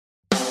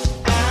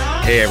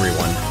Hey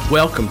everyone,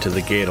 welcome to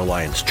the Gate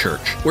Alliance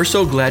Church. We're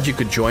so glad you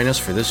could join us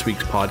for this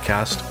week's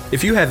podcast.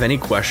 If you have any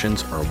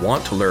questions or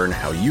want to learn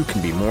how you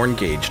can be more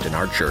engaged in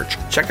our church,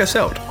 check us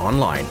out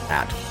online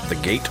at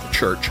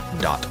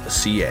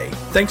thegatechurch.ca.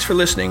 Thanks for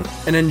listening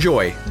and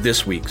enjoy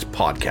this week's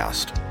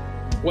podcast.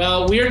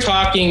 Well, we are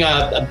talking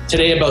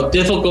today about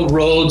difficult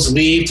roads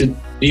lead to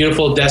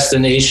beautiful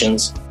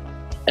destinations.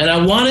 And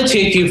I want to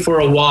take you for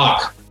a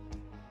walk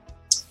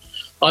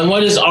on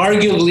what is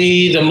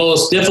arguably the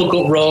most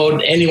difficult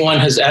road anyone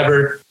has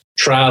ever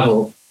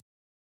traveled.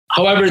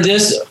 However,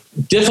 this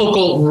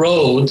difficult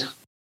road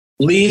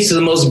leads to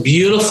the most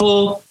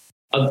beautiful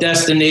of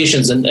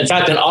destinations, and in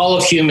fact, in all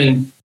of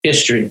human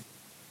history.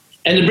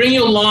 And to bring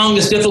you along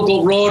this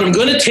difficult road, I'm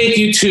going to take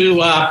you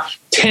to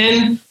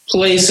 10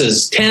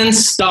 places, 10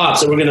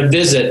 stops that we're going to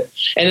visit.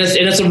 And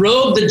it's a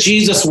road that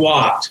Jesus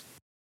walked.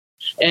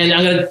 And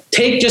I'm going to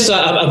take just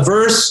a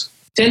verse,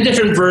 10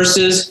 different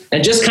verses,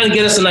 and just kind of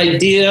get us an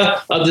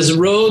idea of this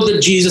road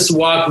that Jesus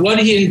walked, what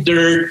he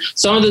endured,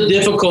 some of the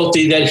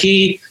difficulty that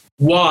he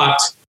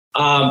walked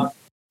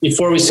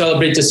before we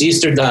celebrate this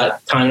Easter time.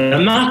 And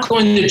I'm not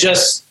going to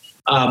just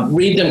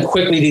read them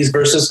quickly, these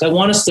verses. I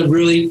want us to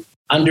really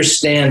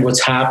understand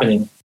what's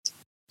happening.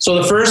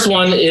 So the first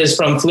one is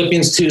from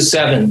Philippians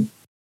 2:7.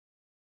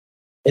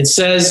 It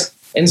says,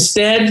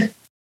 instead,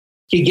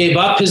 he gave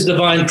up his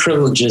divine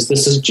privileges.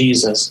 This is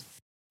Jesus.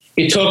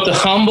 He took the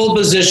humble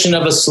position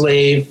of a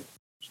slave,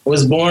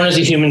 was born as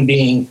a human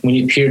being when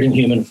he appeared in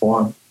human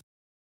form.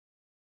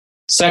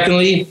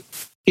 Secondly,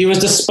 he was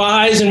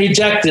despised and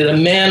rejected, a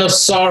man of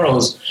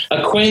sorrows,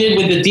 acquainted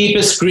with the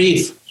deepest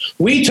grief.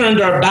 We turned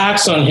our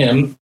backs on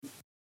him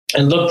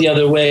and looked the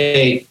other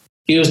way.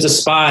 He was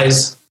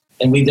despised,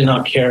 and we did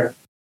not care.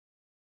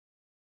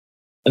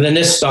 And then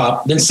this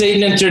stopped. Then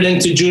Satan entered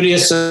into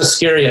Judas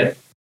Iscariot,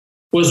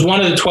 who was one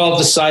of the 12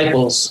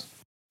 disciples.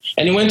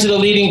 And he went to the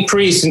leading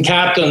priests and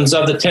captains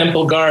of the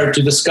temple guard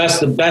to discuss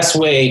the best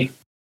way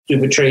to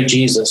betray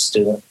Jesus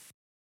to them.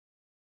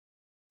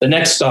 The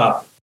next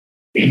stop,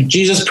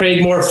 Jesus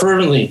prayed more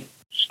fervently,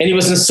 and he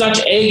was in such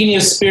agony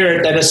of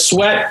spirit that his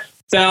sweat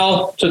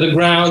fell to the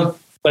ground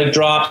like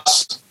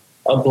drops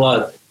of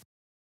blood.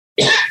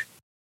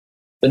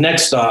 The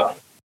next stop,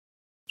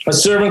 a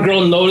servant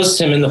girl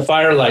noticed him in the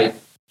firelight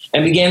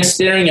and began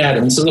staring at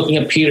him, so looking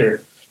at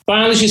Peter.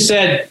 Finally, she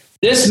said,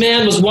 this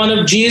man was one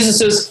of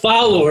Jesus's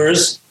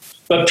followers,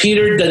 but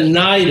Peter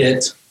denied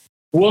it.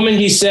 Woman,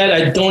 he said,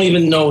 I don't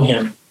even know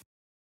him.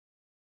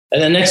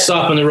 And the next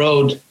stop on the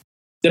road,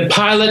 then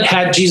Pilate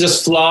had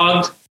Jesus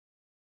flogged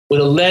with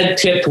a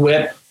lead-tipped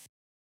whip.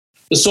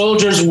 The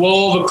soldiers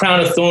wove a crown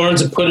of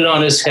thorns and put it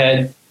on his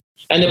head,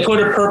 and they put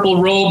a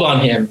purple robe on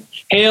him.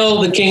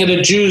 Hail the King of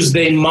the Jews,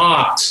 they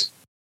mocked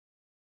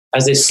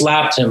as they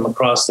slapped him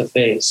across the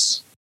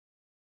face.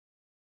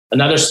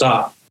 Another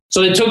stop.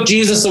 So they took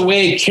Jesus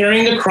away,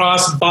 carrying the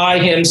cross by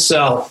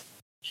himself.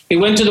 He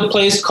went to the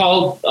place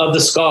called of the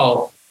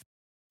skull.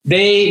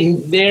 They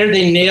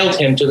nailed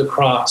him to the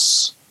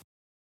cross.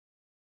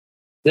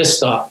 This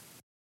stop.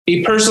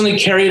 He personally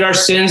carried our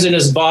sins in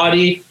his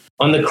body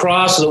on the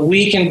cross so that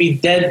we can be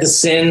dead to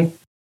sin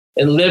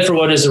and live for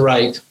what is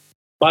right.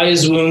 By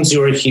his wounds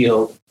you are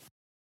healed.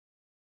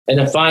 And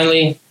then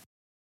finally,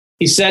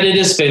 he said, it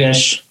is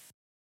finished.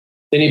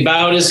 Then he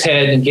bowed his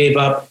head and gave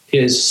up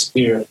his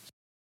spirit.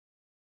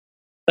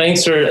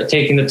 Thanks for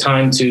taking the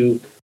time to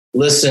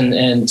listen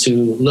and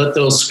to let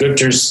those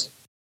scriptures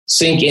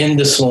sink in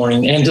this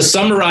morning. And to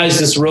summarize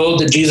this road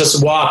that Jesus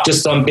walked,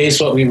 just on base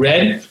what we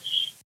read,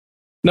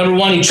 number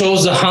one, he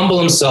chose to humble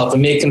himself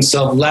and make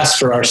himself less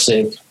for our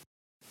sake.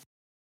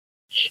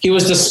 He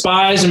was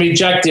despised and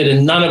rejected,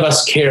 and none of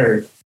us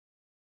cared.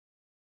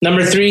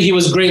 Number three, he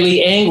was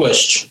greatly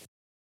anguished.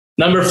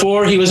 Number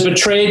four, he was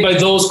betrayed by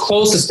those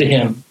closest to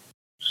him.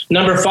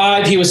 Number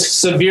five, he was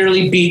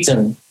severely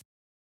beaten.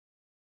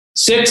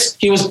 6,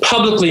 he was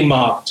publicly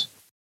mocked.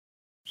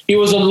 He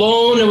was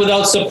alone and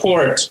without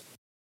support.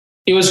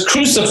 He was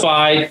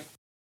crucified.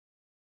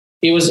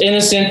 He was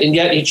innocent, and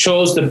yet he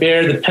chose to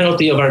bear the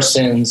penalty of our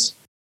sins.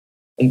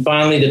 And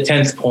finally, the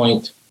 10th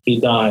point, he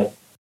died.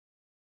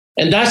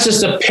 And that's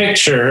just a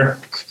picture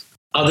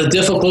of the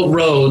difficult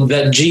road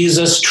that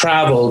Jesus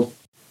traveled,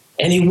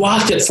 and he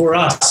walked it for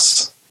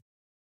us.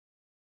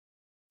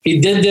 He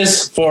did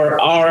this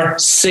for our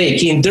sake.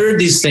 He endured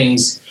these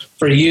things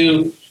for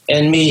you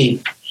and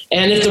me.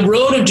 And if the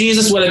road of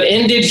Jesus would have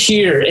ended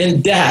here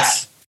in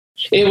death,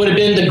 it would have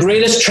been the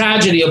greatest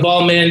tragedy of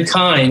all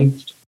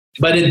mankind,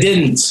 but it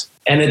didn't,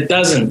 and it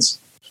doesn't.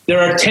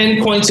 There are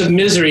 10 points of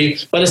misery,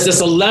 but it's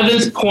this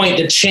 11th point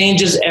that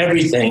changes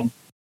everything.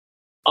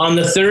 On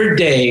the third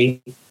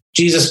day,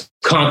 Jesus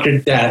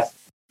conquered death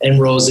and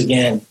rose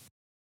again.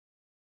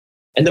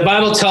 And the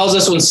Bible tells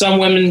us when some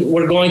women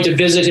were going to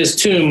visit his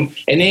tomb,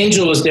 an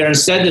angel was there and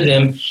said to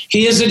them,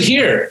 he isn't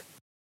here.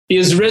 He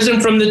is risen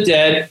from the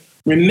dead.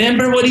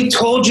 Remember what he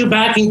told you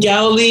back in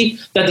Galilee,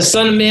 that the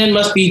Son of Man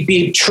must be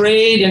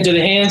betrayed into the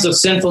hands of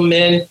sinful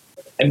men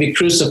and be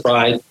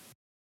crucified, and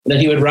that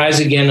he would rise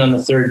again on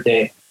the third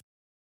day.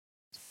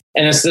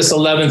 And it's this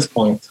 11th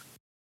point.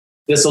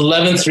 this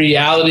 11th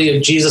reality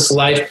of Jesus'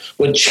 life,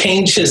 what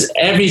changes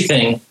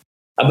everything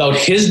about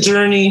his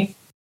journey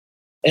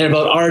and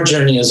about our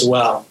journey as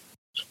well.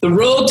 The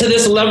road to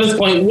this 11th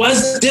point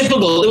was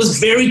difficult. It was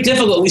very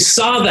difficult. We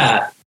saw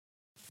that.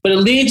 But it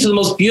leads to the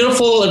most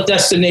beautiful of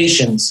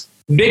destinations,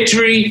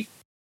 victory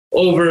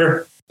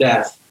over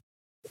death.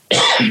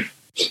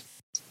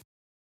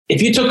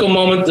 If you took a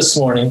moment this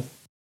morning,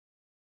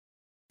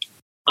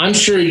 I'm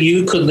sure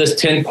you could list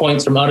 10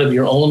 points from out of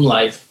your own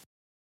life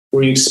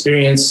where you've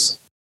experienced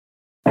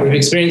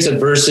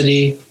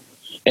adversity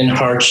and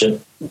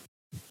hardship.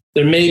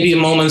 There may be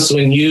moments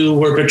when you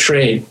were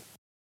betrayed.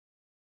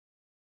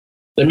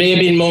 There may have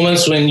been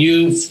moments when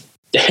you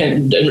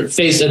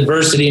faced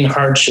adversity and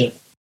hardship.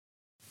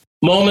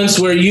 Moments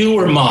where you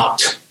were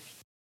mocked.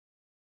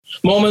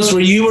 Moments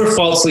where you were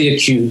falsely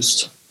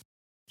accused.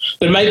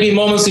 There might be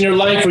moments in your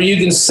life where you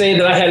can say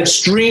that I had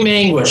extreme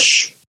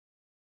anguish,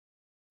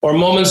 or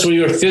moments where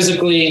you were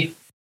physically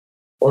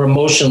or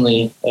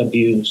emotionally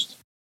abused.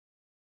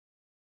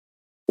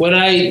 What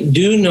I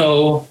do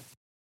know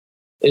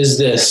is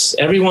this: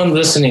 everyone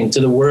listening to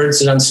the words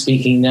that I'm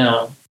speaking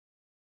now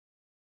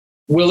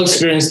will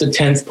experience the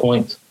 10th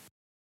point,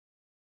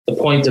 the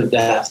point of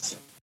death.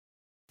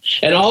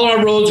 And all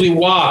the roads we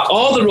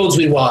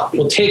walk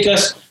will take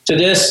us to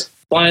this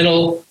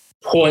final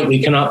point.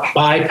 We cannot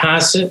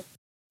bypass it.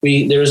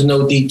 There is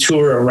no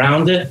detour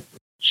around it.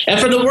 And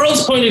from the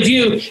world's point of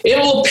view, it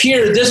will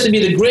appear this to be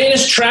the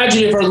greatest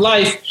tragedy of our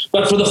life.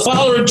 But for the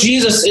followers of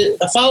Jesus,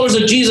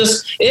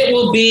 it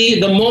will be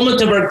the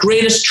moment of our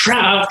greatest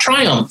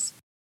triumph.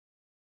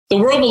 The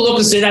world will look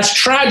and say that's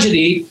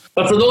tragedy,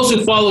 but for those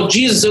who follow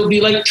Jesus, it will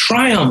be like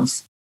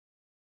triumph.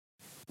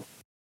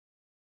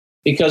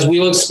 Because we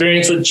will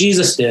experience what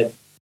Jesus did.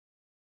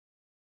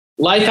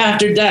 Life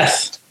after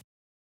death.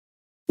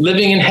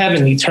 Living in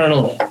heaven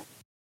eternally.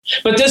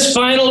 But this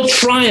final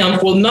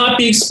triumph will not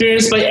be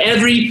experienced by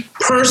every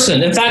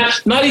person. In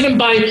fact, not even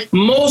by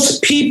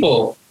most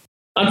people.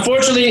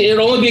 Unfortunately, it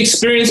will only be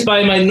experienced by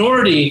a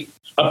minority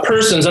of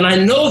persons. And I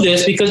know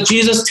this because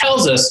Jesus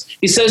tells us.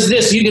 He says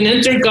this: you can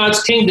enter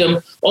God's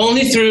kingdom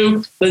only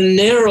through the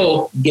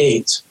narrow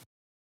gate.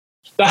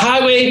 The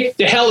highway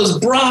to hell is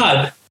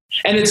broad,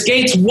 and its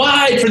gates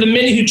wide for the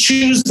many who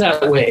choose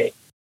that way.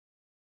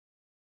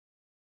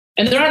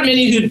 And there aren't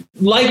many who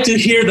like to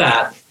hear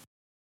that.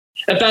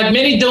 In fact,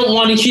 many don't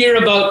want to hear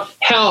about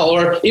hell,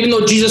 or even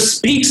though Jesus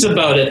speaks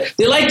about it.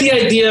 They like the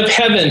idea of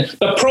heaven,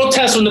 but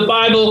protest when the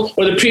Bible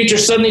or the preacher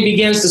suddenly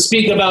begins to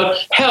speak about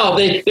hell.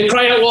 They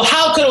cry out, well,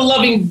 how could a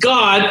loving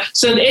God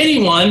send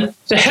anyone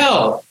to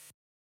hell?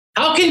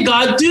 How can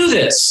God do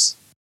this?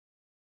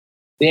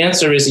 The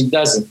answer is he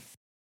doesn't.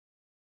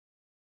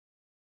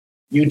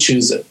 You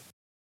choose it.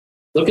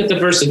 Look at the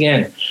verse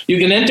again. You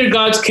can enter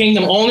God's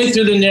kingdom only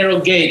through the narrow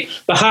gate.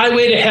 The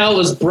highway to hell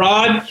is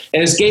broad,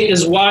 and its gate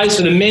is wide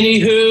for the many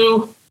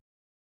who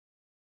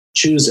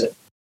choose it.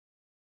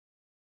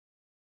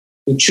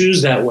 Who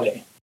choose that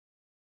way.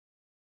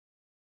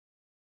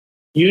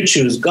 You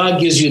choose.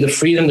 God gives you the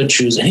freedom to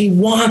choose. And he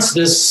wants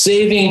this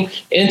saving,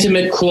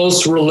 intimate,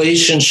 close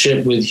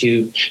relationship with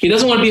you. He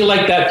doesn't want to be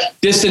like that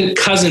distant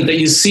cousin that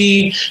you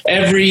see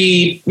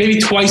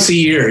maybe twice a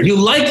year. You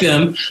like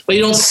them, but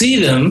you don't see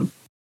them.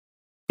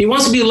 He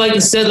wants to be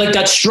instead like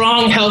that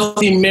strong,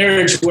 healthy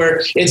marriage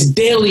where it's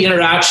daily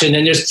interaction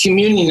and there's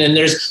communion and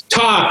there's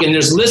talk and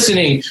there's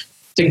listening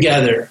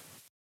together.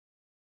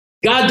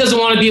 God doesn't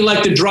want to be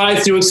like the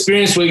drive-through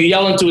experience where you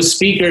yell into a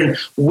speaker and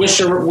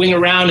wing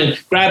around and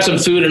grab some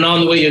food and on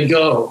the way you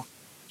go.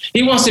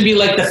 He wants to be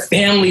like the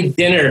family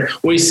dinner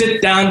where you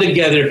sit down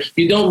together,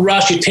 you don't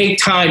rush, you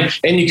take time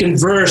and you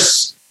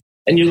converse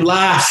and you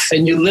laugh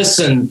and you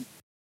listen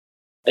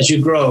as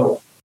you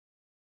grow.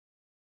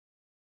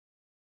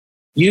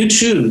 You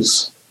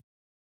choose.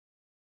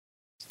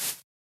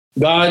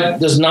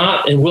 God does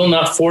not and will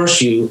not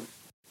force you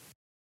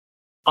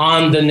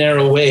on the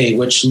narrow way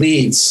which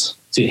leads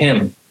to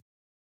him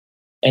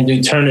and to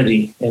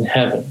eternity in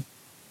heaven.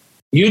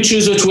 You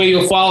choose which way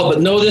you'll follow,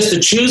 but know this: to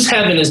choose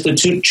heaven is to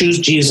choose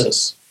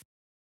Jesus.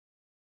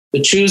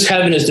 To choose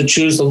heaven is to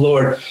choose the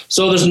Lord.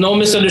 So there's no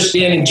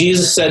misunderstanding.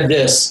 Jesus said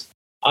this: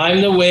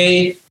 I'm the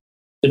way,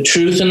 the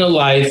truth, and the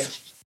life.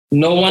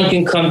 No one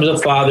can come to the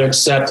Father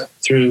except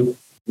through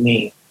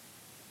me.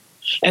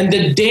 And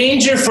the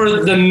danger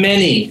for the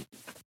many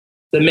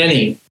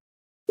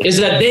is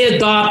that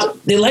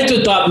they like to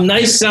adopt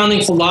nice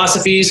sounding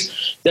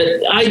philosophies,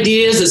 that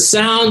ideas that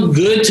sound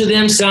good to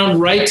them,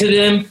 sound right to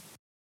them,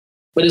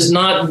 but is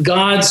not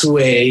God's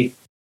way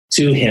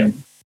to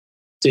him,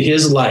 to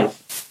his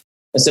life.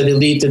 And so they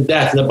lead to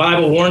death. And the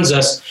Bible warns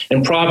us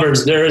in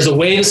Proverbs, there is a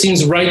way that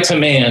seems right to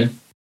man,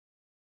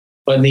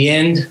 but in the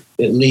end,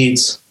 it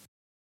leads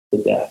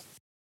to death.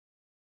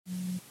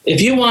 If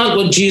you want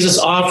what Jesus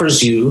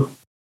offers you,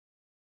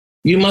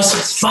 you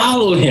must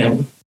follow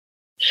him.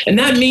 And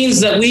that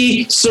means that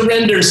we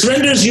surrender.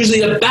 Surrender is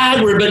usually a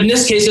bad word, but in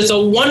this case, it's a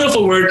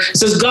wonderful word. It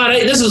says, God,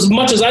 this is as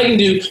much as I can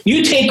do.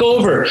 You take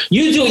over.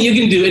 You do what you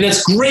can do. And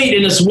it's great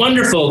and it's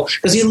wonderful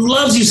because he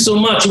loves you so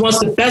much. He wants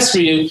the best for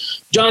you.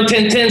 John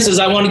 10:10 says,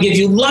 I want to give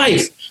you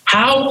life.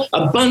 How?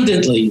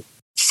 Abundantly.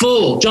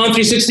 Full. John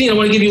 3:16, I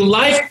want to give you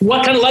life.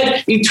 What kind of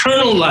life?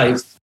 Eternal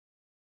life.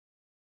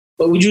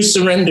 But would you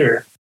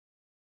surrender?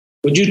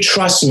 Would you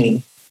trust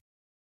me?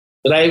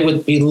 That I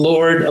would be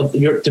Lord of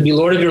your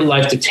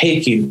life, to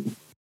take you.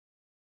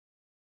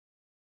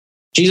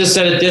 Jesus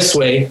said it this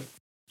way: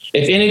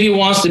 if any of you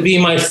wants to be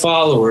my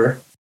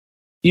follower,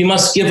 you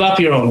must give up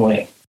your own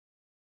way.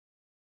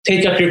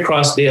 Take up your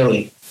cross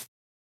daily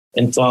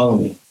and follow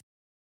me.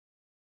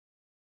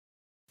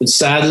 But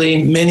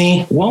sadly,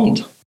 many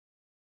won't.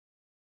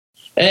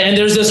 And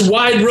there's this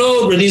wide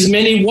road where these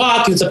many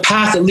walk. It's a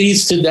path that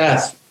leads to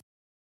death.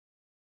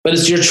 But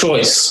it's your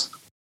choice.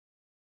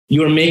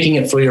 You are making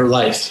it for your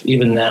life,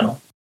 even now.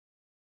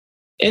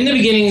 In the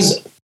beginnings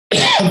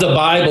of the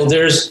Bible,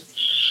 there's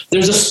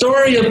a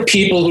story of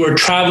people who are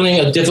traveling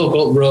a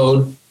difficult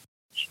road,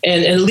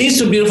 and it leads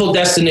to a beautiful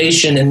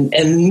destination. And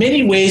in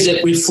many ways,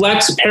 it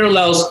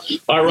parallels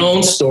our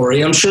own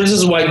story. I'm sure this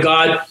is why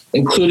God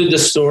included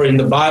this story in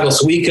the Bible,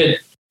 so we could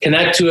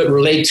connect to it,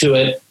 relate to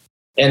it,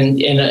 and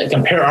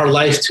compare our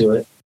life to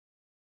it.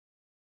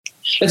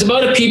 It's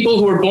about a people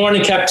who were born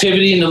in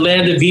captivity in the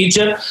land of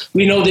Egypt.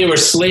 We know they were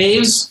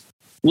slaves.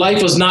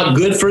 Life was not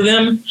good for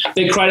them.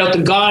 They cried out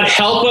to God,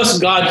 help us.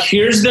 God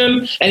hears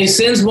them. And he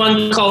sends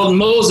one called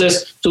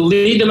Moses to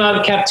lead them out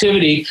of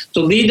captivity,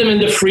 to lead them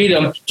into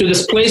freedom, to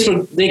this place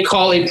where they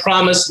call a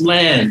promised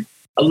land,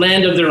 a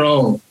land of their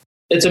own.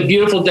 It's a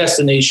beautiful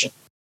destination.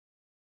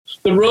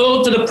 The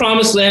road to the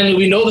promised land,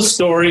 we know the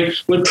story,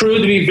 would prove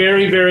to be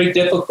very, very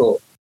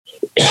difficult.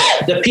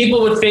 The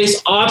people would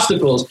face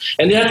obstacles,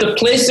 and they have to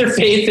place their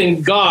faith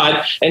in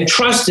God and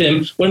trust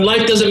him when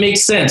life doesn't make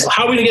sense.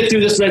 How are we going to get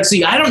through this Red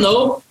Sea? I don't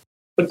know,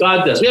 but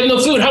God does. We have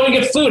no food. How do we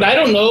get food? I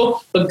don't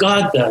know, but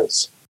God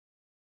does.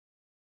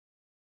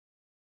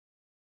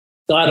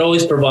 God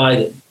always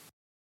provided.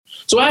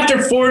 So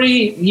after 40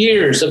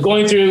 years of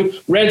going through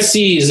Red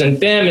Seas and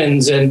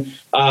famines and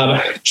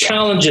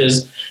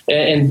challenges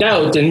and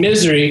doubt and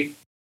misery,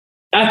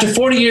 after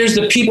 40 years,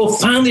 the people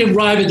finally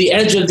arrive at the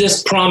edge of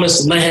this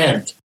promised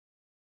land.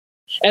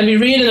 And we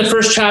read in the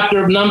first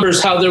chapter of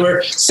Numbers how there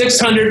were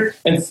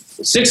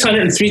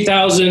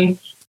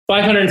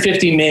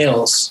 603,550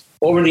 males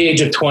over the age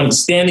of 20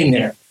 standing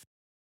there,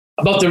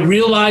 about to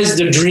realize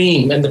the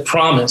dream and the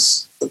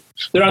promise.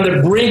 They're on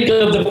the brink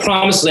of the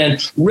promised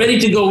land, ready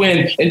to go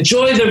in,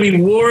 enjoy the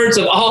rewards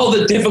of all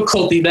the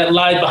difficulty that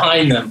lied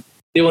behind them.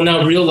 They will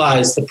now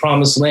realize the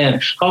promised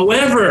land.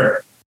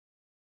 However,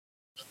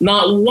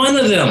 not one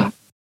of them,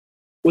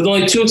 with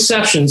only two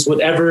exceptions,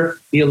 would ever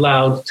be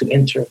allowed to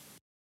enter.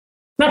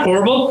 Not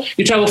horrible.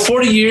 You travel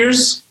 40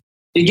 years,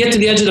 you get to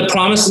the edge of the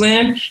promised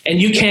land, and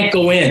you can't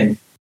go in.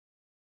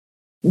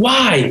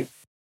 Why?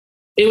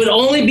 It would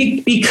only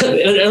be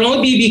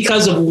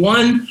because of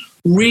one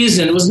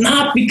reason. It was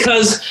not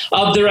because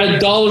of their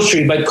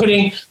idolatry, by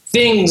putting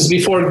things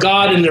before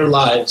God in their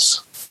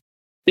lives.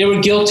 They were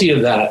guilty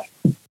of that,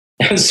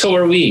 and so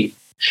are we.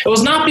 It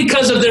was not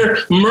because of their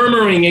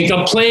murmuring and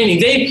complaining.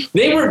 They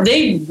were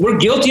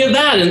guilty of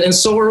that, and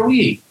so are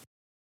we.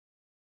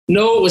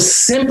 No, it was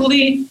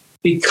simply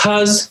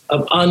because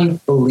of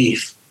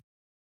unbelief.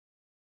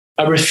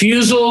 A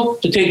refusal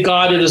to take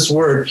God at his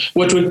word,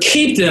 which would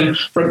keep them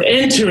from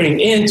entering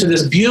into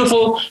this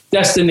beautiful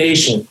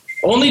destination.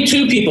 Only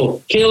two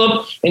people,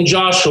 Caleb and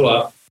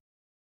Joshua,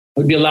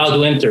 would be allowed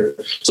to enter.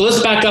 So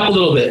let's back up a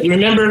little bit. You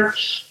remember,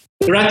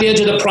 they're at the edge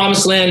of the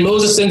promised land.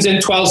 Moses sends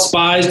in 12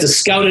 spies to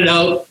scout it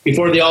out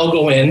before they all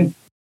go in.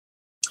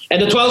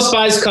 And the 12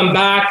 spies come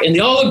back, and they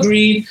all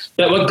agreed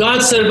that what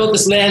God said about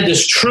this land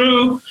is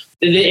true.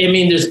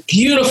 There's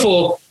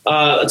beautiful,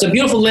 it's a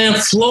beautiful land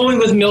flowing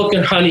with milk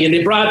and honey. And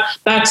they brought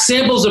back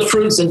samples of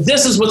fruits, and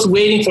this is what's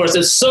waiting for us.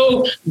 It's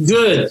so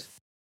good.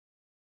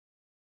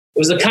 It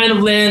was the kind of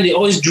land they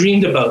always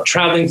dreamed about,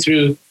 traveling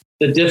through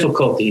the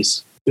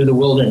difficulties, through the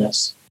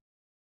wilderness.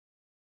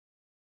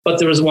 But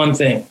there was one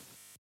thing.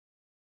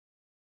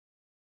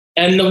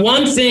 And the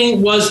one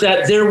thing was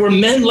that there were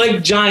men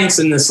like giants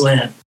in this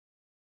land.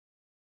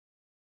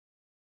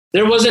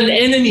 There was an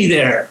enemy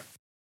there.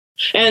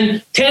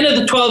 And 10 of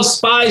the 12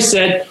 spies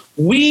said,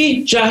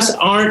 we just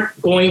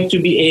aren't going to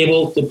be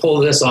able to pull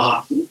this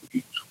off.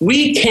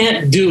 We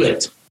can't do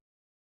it.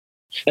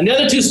 And the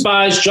other two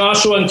spies,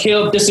 Joshua and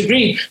Caleb,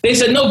 disagreed. They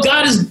said, no,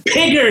 God is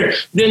bigger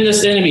than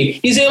this enemy.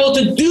 He's able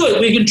to do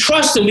it. We can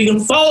trust him. We can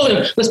follow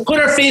him. Let's put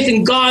our faith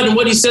in God and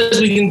what he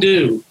says we can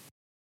do.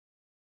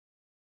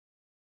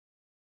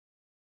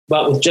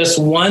 But with just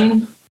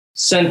one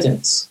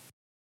sentence,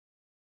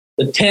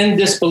 the 10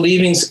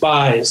 disbelieving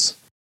spies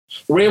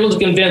were able to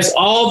convince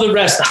all the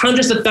rest,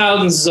 hundreds of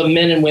thousands of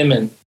men and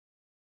women,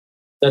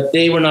 that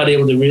they were not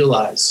able to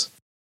realize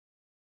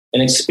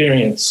and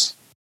experience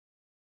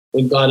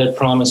what God had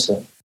promised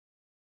them.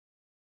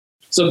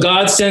 So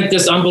God sent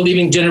this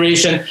unbelieving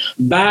generation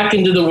back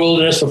into the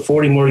wilderness for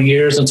 40 more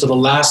years until the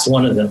last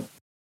one of them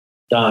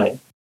died.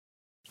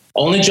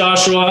 Only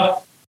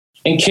Joshua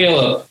and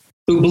Caleb,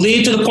 who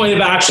believed to the point of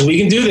action, we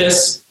can do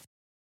this,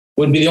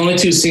 would be the only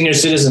two senior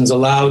citizens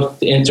allowed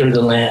to enter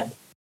the land.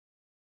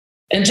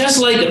 And just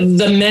like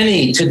the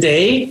many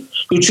today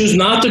who choose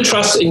not to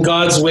trust in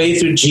God's way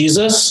through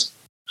Jesus,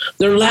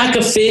 their lack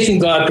of faith in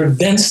God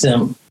prevents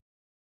them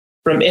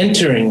from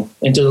entering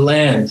into the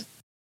land,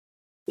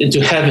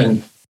 into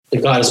heaven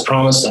that God has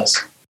promised us.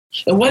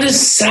 And what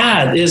is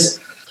sad is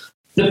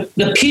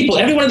the people,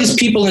 every one of these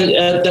people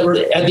that were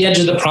at the edge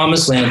of the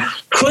promised land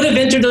could have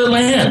entered the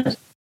land.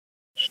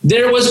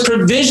 There was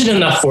provision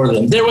enough for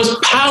them. There was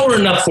power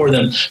enough for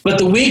them. But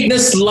the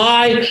weakness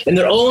lied in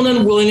their own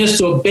unwillingness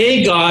to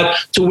obey God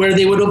to where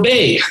they would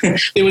obey.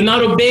 They would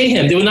not obey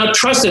him. They would not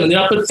trust him. They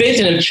would not put faith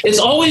in him. It's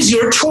always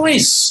your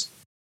choice.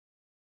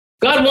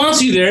 God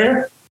wants you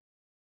there.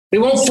 He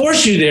won't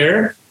force you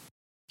there.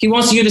 He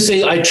wants you to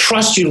say, I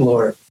trust you,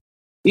 Lord,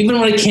 even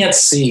when I can't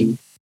see.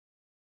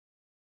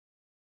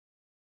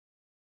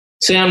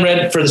 Sam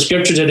read for the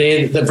scripture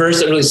today the verse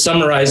that really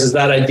summarizes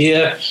that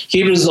idea.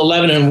 Hebrews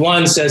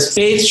 11:1 says,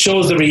 faith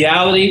shows the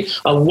reality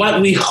of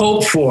what we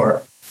hope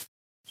for.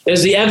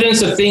 It's the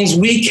evidence of things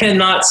we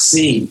cannot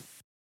see.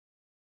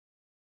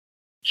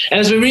 And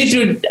as we read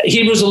through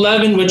Hebrews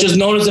 11, which is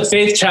known as the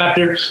faith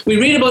chapter, we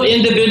read about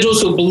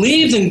individuals who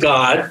believed in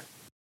God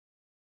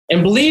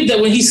and believed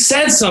that when he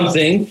said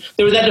something,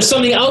 that there's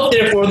something out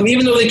there for them,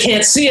 even though they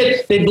can't see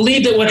it, they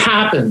believed it would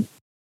happen.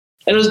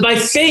 And it was by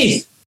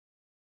faith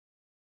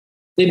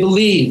they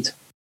believed.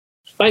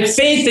 By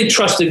faith, they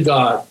trusted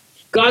God.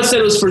 God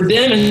said it was for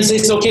them, and they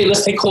said, okay,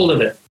 let's take hold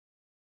of it.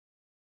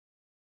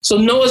 So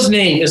Noah's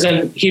name is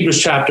in Hebrews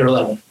chapter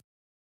 11.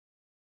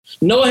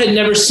 Noah had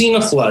never seen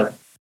a flood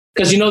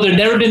because, there'd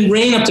never been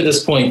rain up to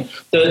this point.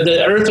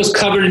 The earth was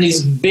covered in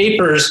these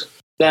vapors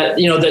that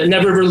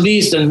never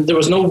released, and there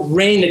was no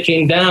rain that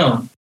came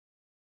down.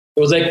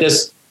 It was like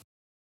this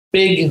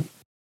big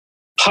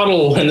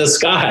puddle in the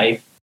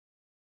sky.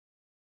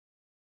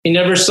 He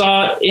never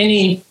saw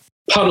any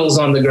puddles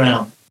on the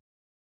ground.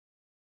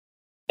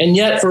 And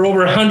yet, for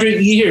over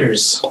 100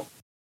 years,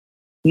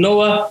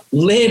 Noah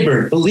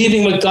labored,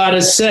 believing what God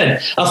has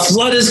said. A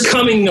flood is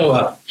coming,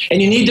 Noah,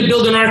 and you need to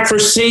build an ark for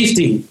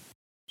safety.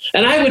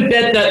 And I would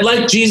bet that,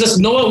 like Jesus,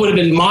 Noah would have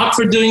been mocked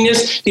for doing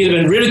this. He'd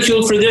have been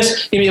ridiculed for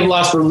this. He may have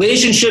lost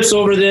relationships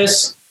over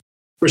this,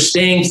 for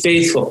staying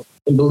faithful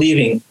and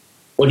believing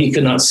what he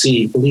could not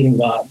see, believing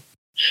God.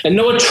 And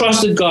Noah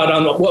trusted God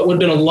on what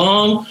would have been a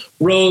long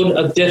road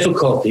of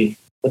difficulty.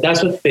 But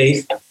that's what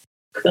faith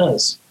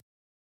does.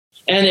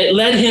 And it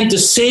led him to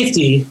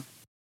safety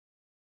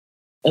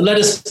and led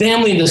his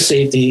family into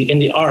safety in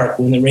the ark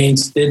when the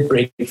rains did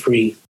break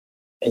free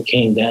and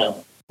came down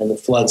and the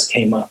floods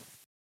came up.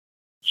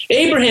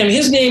 Abraham,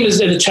 his name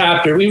is in the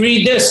chapter. We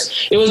read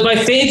this. It was by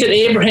faith that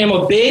Abraham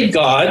obeyed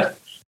God,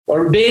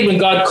 or obeyed when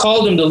God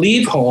called him to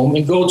leave home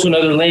and go to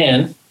another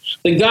land,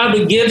 that God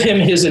would give him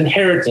his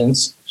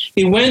inheritance.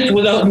 He went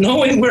without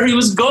knowing where he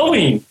was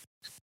going.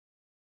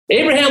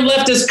 Abraham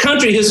left his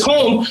country, his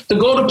home, to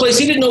go to a place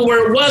he didn't know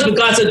where it was, but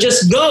God said,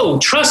 just go,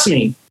 trust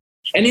me.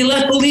 And he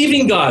left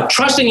believing God,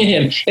 trusting in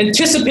him,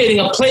 anticipating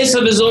a place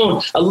of his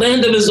own, a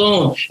land of his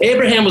own.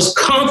 Abraham was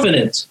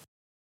confident.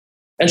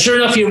 And sure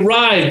enough, he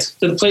arrived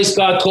to the place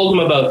God told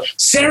him about.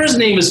 Sarah's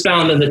name is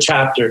found in the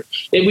chapter.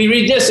 And we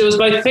read this, it was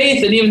by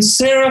faith that even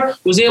Sarah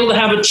was able to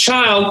have a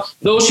child,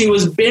 though she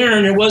was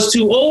barren and was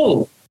too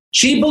old.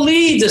 She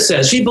believed, it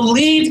says. She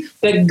believed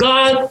that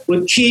God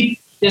would keep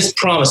his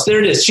promise. There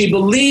it is. She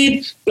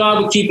believed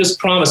God would keep his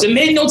promise. It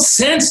made no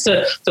sense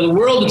to the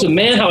world and to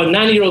man how a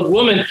 90-year-old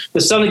woman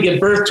would suddenly give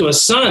birth to a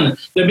son.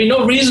 There'd be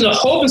no reason to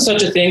hope in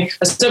such a thing,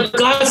 except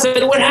God said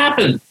it would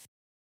happen.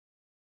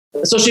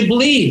 And so she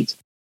believed.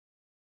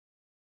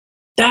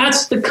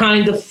 That's the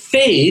kind of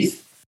faith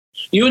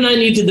you and I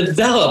need to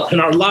develop in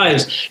our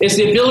lives. It's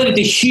the ability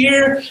to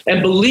hear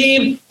and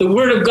believe the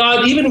word of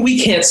God, even if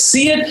we can't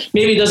see it.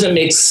 Maybe it doesn't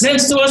make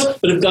sense to us,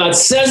 but if God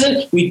says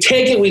it, we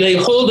take it, we lay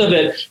hold of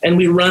it, and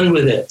we run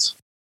with it.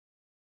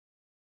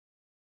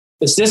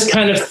 It's this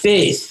kind of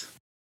faith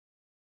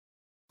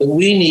that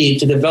we need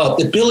to develop,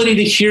 the ability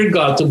to hear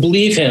God, to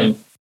believe him.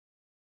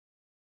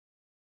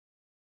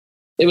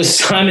 It was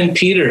Simon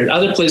Peter and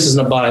other places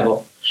in the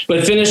Bible,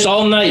 but finished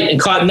all night and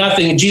caught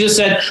nothing. And Jesus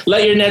said,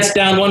 let your nets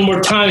down one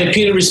more time. And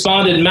Peter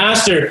responded,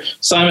 Master,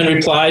 Simon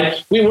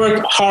replied, we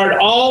worked hard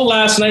all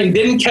last night and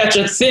didn't catch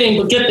a thing.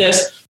 But get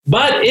this,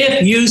 but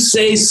if you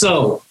say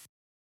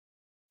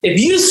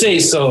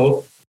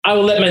so, I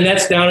will let my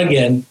nets down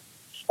again.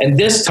 And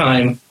this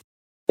time,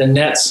 the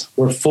nets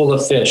were full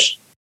of fish.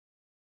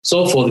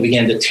 So full they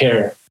began to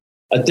tear.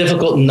 A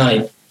difficult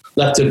night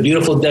left to a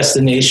beautiful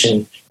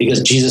destination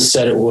because Jesus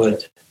said it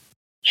would.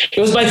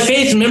 It was by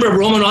faith. Remember, a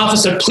Roman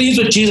officer pleads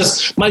with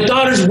Jesus. My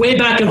daughter's way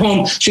back at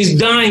home. She's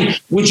dying.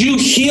 Would you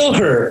heal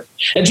her?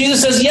 And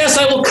Jesus says, yes,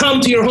 I will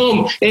come to your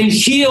home and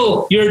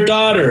heal your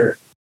daughter.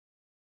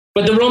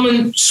 But the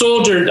Roman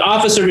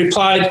officer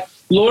replied,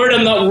 Lord,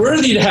 I'm not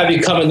worthy to have you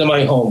come into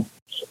my home.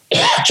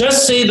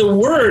 Just say the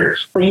word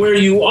from where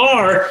you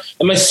are,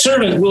 and my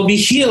servant will be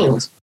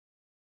healed.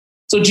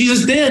 So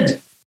Jesus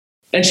did,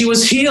 and she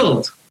was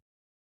healed.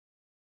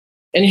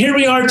 And here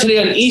we are today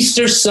on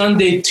Easter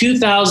Sunday,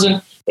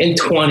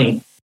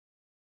 2020.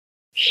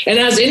 And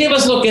as any of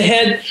us look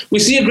ahead, we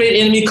see a great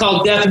enemy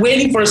called death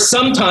waiting for us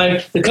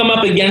sometime to come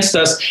up against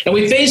us. And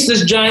we face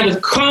this giant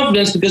with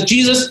confidence because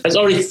Jesus has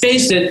already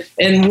faced it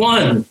and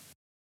won.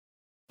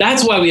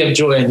 That's why we have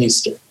joy on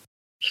Easter.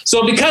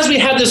 So because we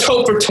have this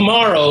hope for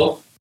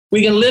tomorrow,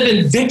 we can live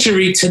in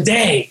victory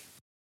today.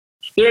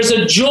 There's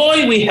a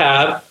joy we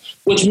have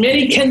which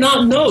many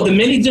cannot know. The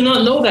many do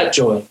not know that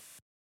joy.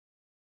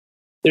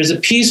 There's a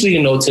peace we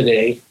can know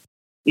today,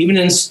 even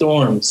in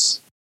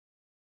storms,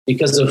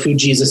 because of who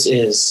Jesus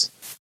is.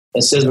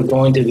 It says we're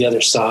going to the other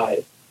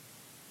side.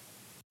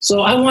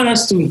 So I want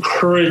us to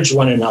encourage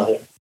one another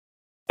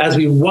as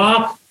we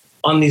walk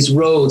on these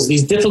roads,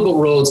 these difficult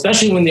roads,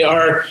 especially when they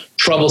are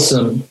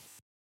troublesome.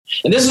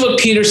 And this is what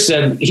Peter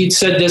said. He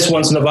said this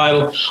once in the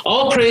Bible: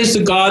 all praise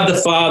to God the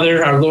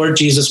Father, our Lord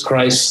Jesus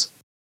Christ,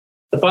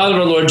 the Father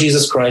of our Lord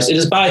Jesus Christ. It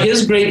is by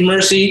his great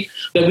mercy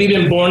that we've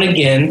been born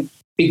again.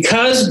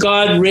 Because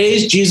God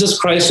raised Jesus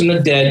Christ from the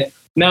dead,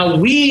 now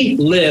we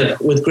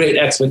live with great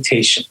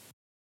expectation.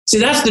 See,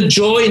 that's the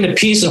joy and the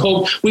peace and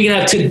hope we can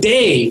have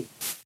today.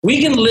 We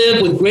can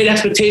live with great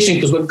expectation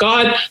because what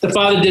God the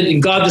Father did in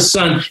God the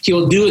Son, he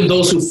will do in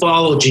those who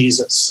follow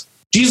Jesus.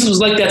 Jesus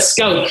was like that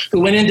scout who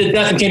went into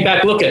death and came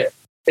back. Look at it.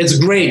 It's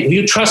great. Will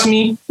you trust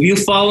me? Will you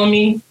follow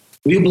me?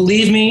 Will you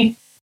believe me?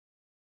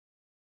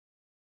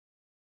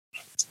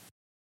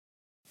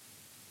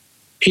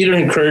 Peter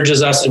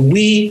encourages us, and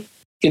we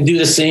can do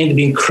the same, to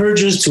be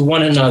encouragers to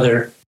one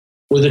another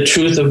with the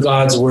truth of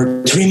God's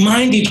word, to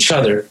remind each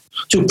other,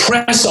 to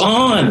press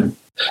on,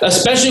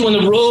 especially when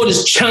the road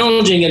is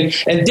challenging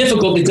and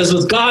difficult, because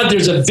with God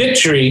there's a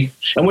victory,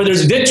 and where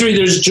there's victory,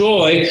 there's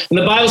joy. And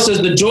the Bible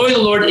says, the joy of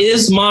the Lord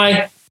is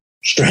my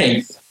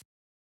strength.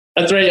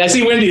 That's right. I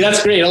see Wendy.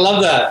 That's great. I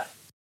love that.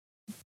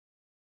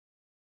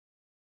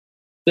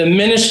 The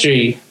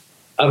ministry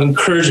of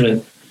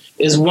encouragement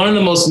is one of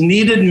the most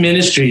needed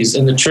ministries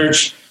in the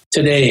church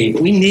today.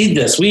 We need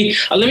this.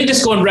 Let me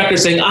just go on record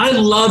saying, I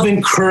love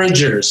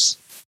encouragers.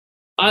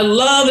 I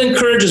love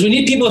encouragers. We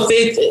need people of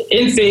faith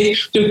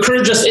to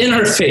encourage us in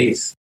our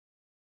faith.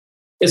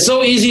 It's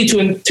so easy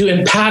to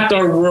impact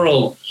our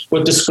world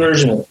with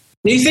discouragement.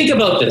 When you think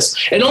about this,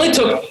 it only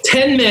took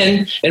 10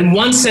 men in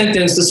one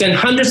sentence to send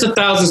hundreds of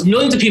thousands,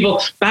 millions of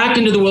people back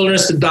into the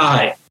wilderness to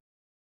die.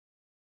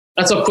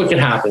 That's how quick it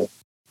happened.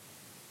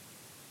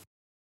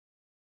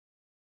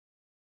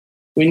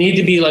 We need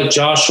to be like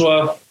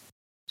Joshua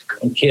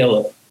and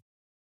Caleb,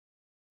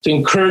 to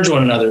encourage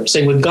one another,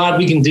 saying, with God,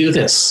 we can do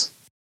this.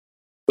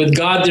 With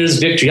God, there's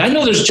victory. I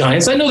know there's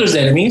giants. I know there's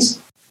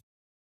enemies.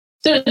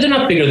 They're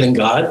not bigger than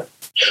God.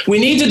 We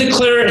need to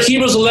declare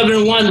Hebrews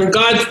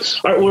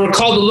 11:1, where we're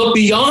called to look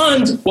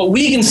beyond what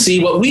we can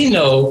see, what we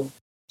know,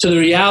 to the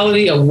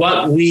reality of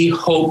what we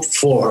hope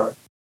for.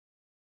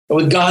 And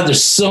with God,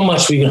 there's so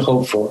much we can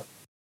hope for.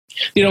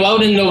 You know,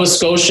 out in Nova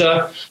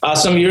Scotia,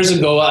 some years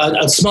ago,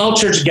 a small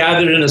church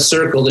gathered in a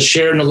circle to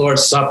share in the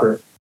Lord's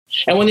Supper.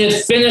 And when they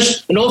had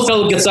finished, an old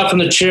fellow gets up from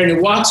the chair and he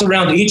walks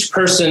around to each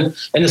person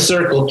in the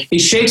circle. He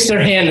shakes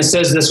their hand and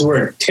says this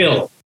word,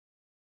 till.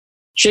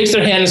 Shakes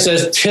their hand and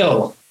says,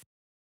 till.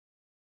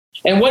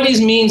 And what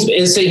he means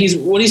is,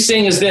 what he's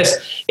saying is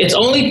this: it's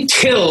only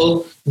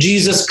till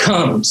Jesus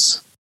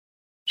comes.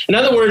 In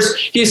other words,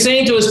 he's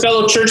saying to his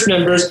fellow church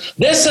members,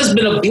 this has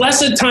been a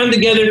blessed time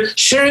together,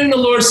 sharing the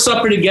Lord's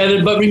Supper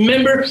together, but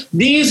remember,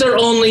 these are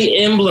only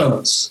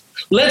emblems.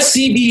 Let's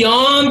see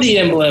beyond the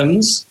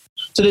emblems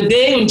to the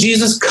day when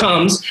Jesus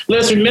comes. Let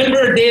us remember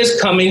a day is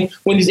coming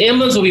when these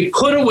emblems will be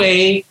put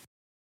away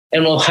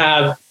and we'll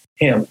have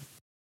him.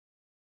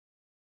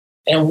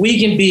 And we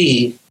can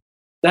be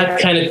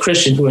that kind of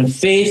Christian who in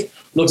faith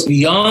looks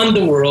beyond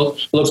the world,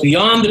 looks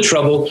beyond the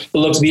trouble,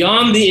 looks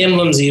beyond the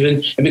emblems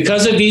even. And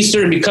because of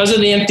Easter and because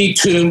of the empty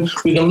tomb,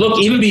 we can look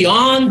even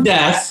beyond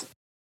death.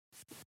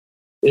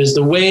 It is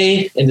the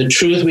way and the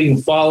truth we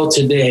can follow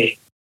today.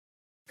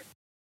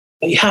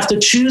 But you have to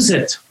choose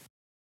it.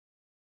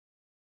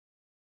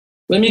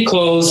 Let me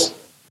close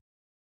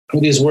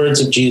with these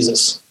words of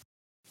Jesus.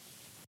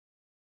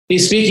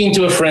 He's speaking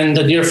to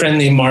a dear friend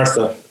named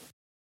Martha.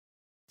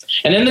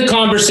 And in the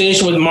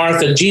conversation with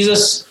Martha,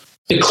 Jesus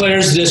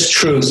declares this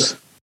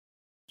truth.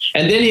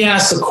 And then he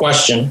asks a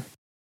question.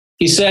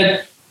 He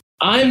said,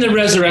 I'm the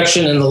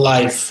resurrection and the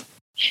life.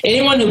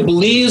 Anyone who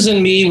believes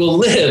in me will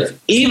live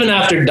even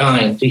after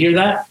dying. Do you hear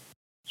that?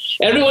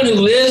 Everyone who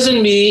lives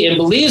in me and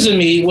believes in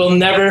me will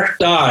never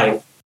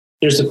die.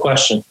 Here's the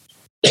question.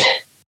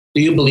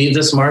 Do you believe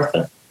this,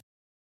 Martha?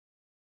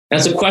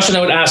 That's a question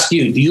I would ask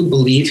you. Do you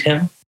believe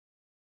him?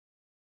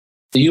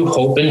 Do you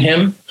hope in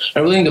him?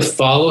 Are you willing to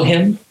follow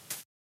him?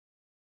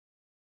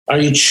 Are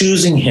you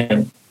choosing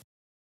him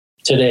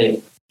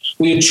today?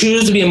 Will you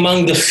choose to be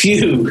among the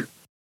few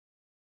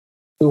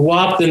who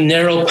walk the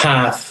narrow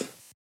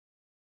path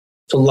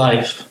to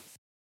life?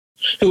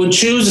 who would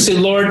choose to say,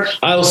 Lord,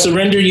 I will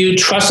surrender you,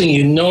 trusting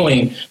you,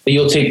 knowing that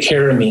you'll take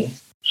care of me.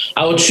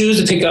 I will choose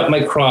to take up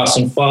my cross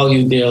and follow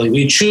you daily.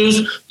 We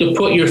choose to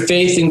put your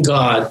faith in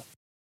God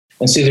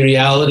and see the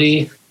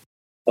reality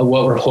of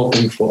what we're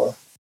hoping for.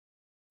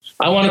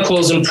 I want to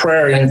close in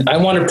prayer, and I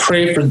want to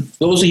pray for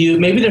those of you,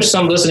 maybe there's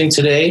some listening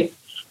today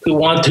who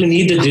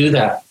need to do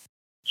that,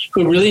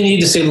 who really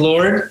need to say,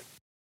 Lord,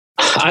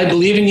 I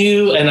believe in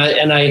you, and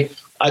I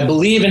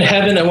believe in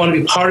heaven. I want to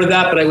be part of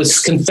that, but I would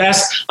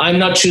confess I'm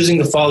not choosing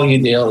to follow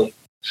you daily.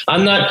 I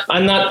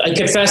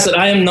confess that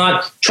I am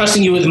not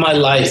trusting you with my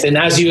life and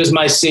as you as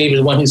my Savior,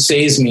 the one who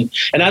saves me.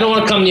 And I don't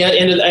want to come to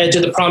the edge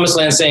of the promised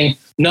land saying,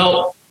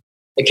 no,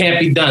 it can't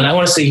be done. I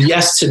want to say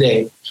yes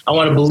today. I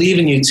want to believe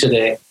in you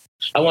today.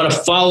 I want to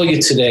follow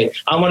you today.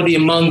 I want to be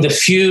among the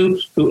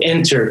few who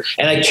enter.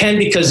 And I can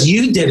because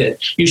you did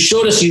it. You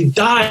showed us you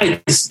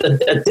died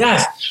a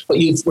death, but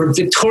you were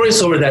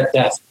victorious over that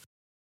death.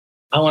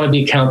 I want to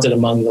be counted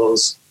among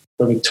those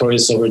who are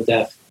victorious over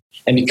death.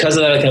 And because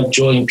of that, I can have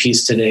joy and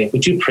peace today.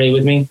 Would you pray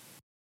with me?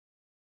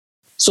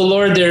 So,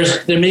 Lord, there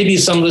may be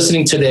some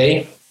listening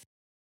today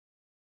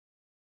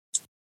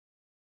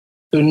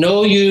who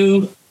know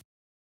you,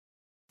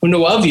 who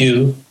know of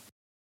you,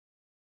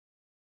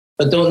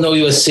 but don't know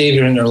you as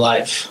Savior in their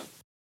life.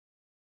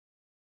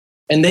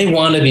 And they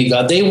want to be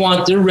God.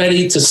 They're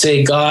ready to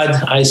say, God,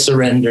 I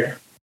surrender.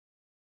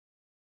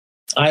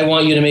 I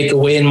want you to make a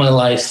way in my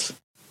life.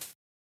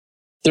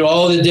 Through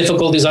all the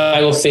difficulties I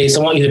will face, I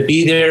want you to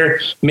be there,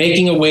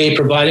 making a way,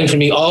 providing for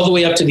me all the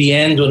way up to the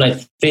end when I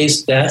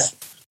face death,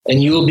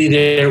 and you will be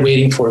there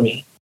waiting for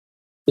me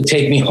to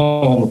take me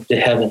home to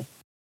heaven.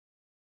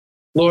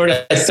 Lord,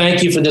 I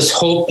thank you for this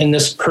hope and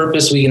this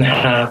purpose we can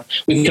have.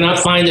 We cannot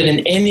find it in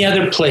any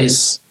other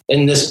place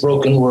in this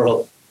broken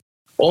world,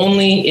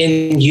 only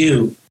in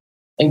you.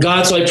 And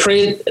God, so I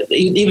pray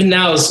even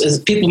now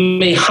as people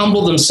may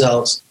humble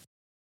themselves,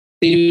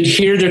 they would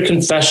hear their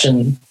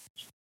confession.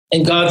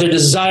 And God, their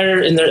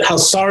desire and how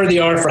sorry they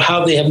are for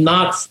how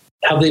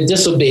they've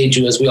disobeyed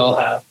you as we all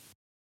have.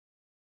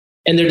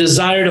 And their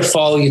desire to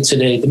follow you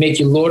today, to make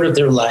you Lord of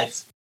their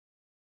life.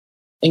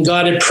 And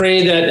God, I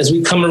pray that as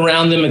we come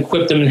around them,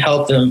 equip them and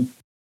help them,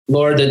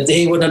 Lord, that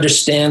they would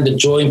understand the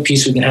joy and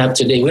peace we can have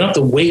today. We don't have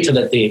to wait till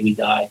that day we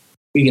die.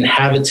 We can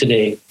have it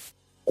today.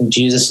 In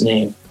Jesus'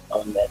 name,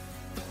 amen.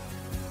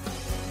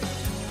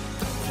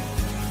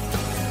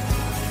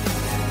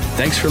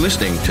 Thanks for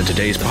listening to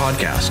today's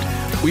podcast.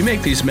 We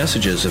make these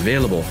messages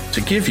available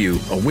to give you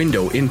a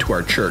window into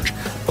our church,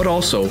 but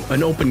also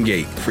an open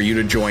gate for you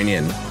to join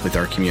in with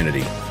our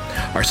community.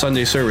 Our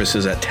Sunday service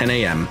is at 10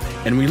 a.m.,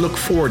 and we look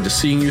forward to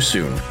seeing you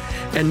soon.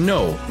 And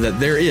know that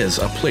there is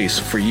a place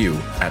for you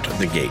at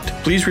The Gate.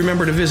 Please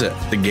remember to visit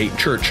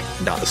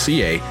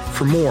thegatechurch.ca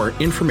for more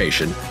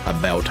information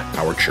about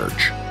our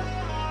church.